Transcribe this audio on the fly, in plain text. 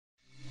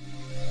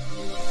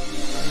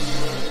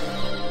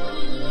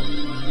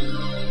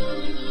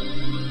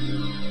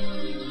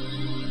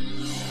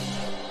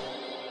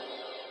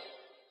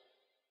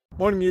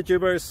Morning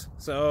YouTubers.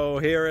 So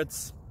here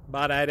it's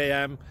about 8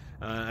 a.m.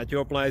 At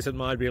your place it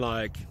might be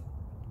like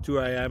 2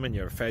 a.m. and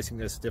you're facing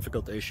this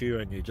difficult issue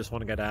and you just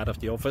want to get out of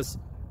the office.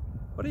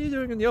 What are you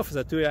doing in the office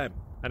at 2 a.m.?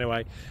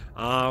 Anyway,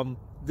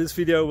 this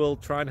video will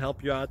try and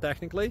help you out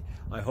technically.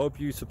 I hope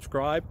you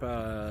subscribe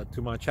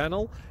to my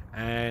channel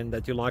and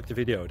that you like the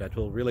video. That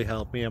will really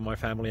help me and my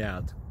family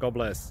out. God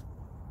bless.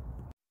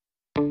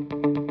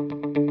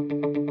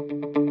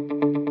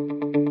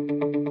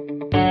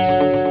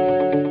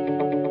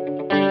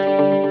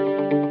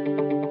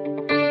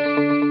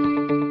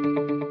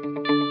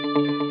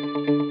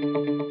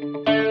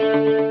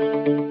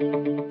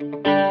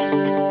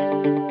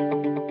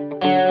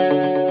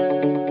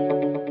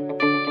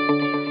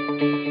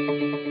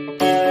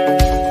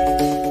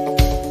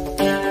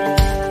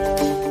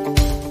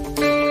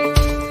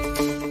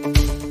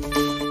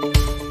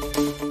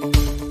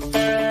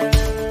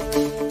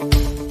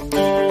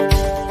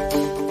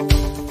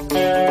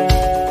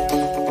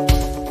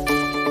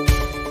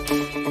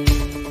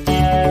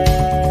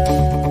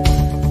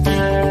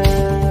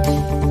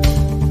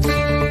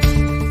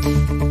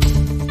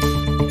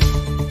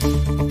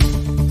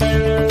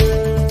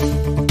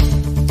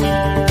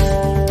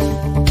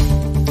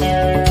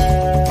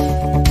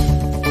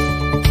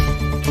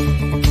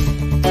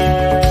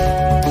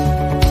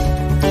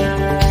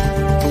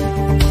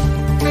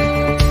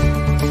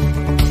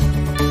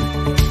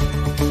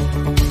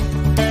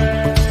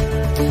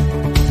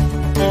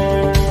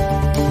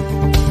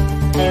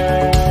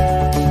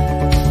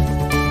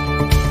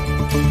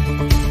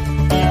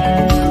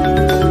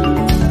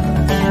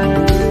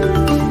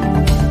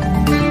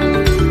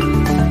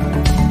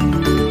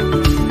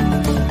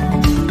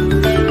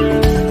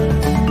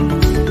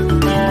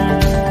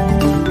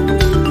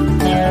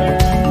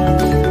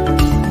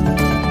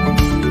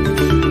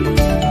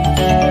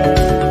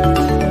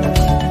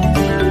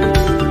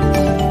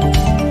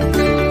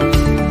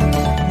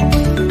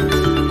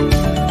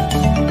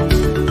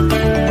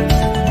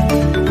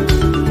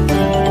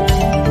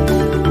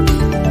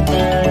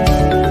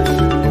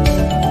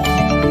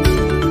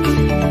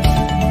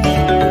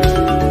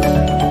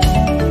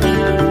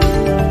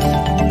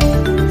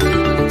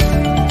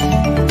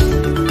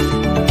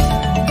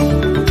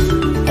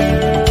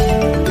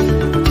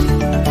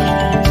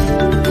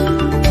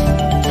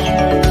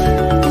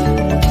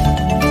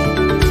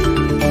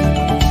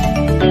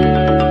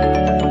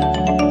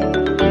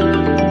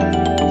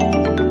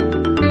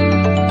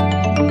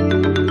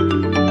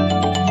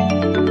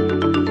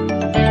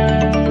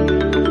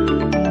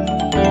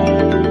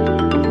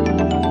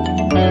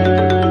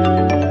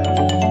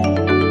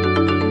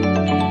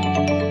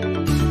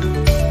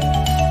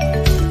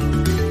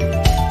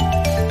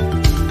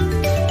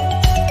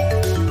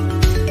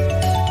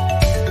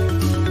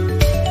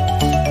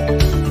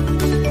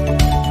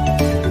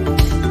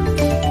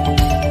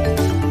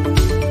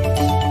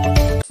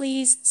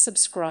 Please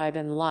subscribe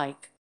and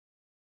like.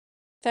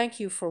 Thank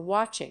you for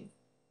watching.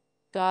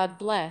 God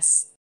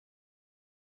bless.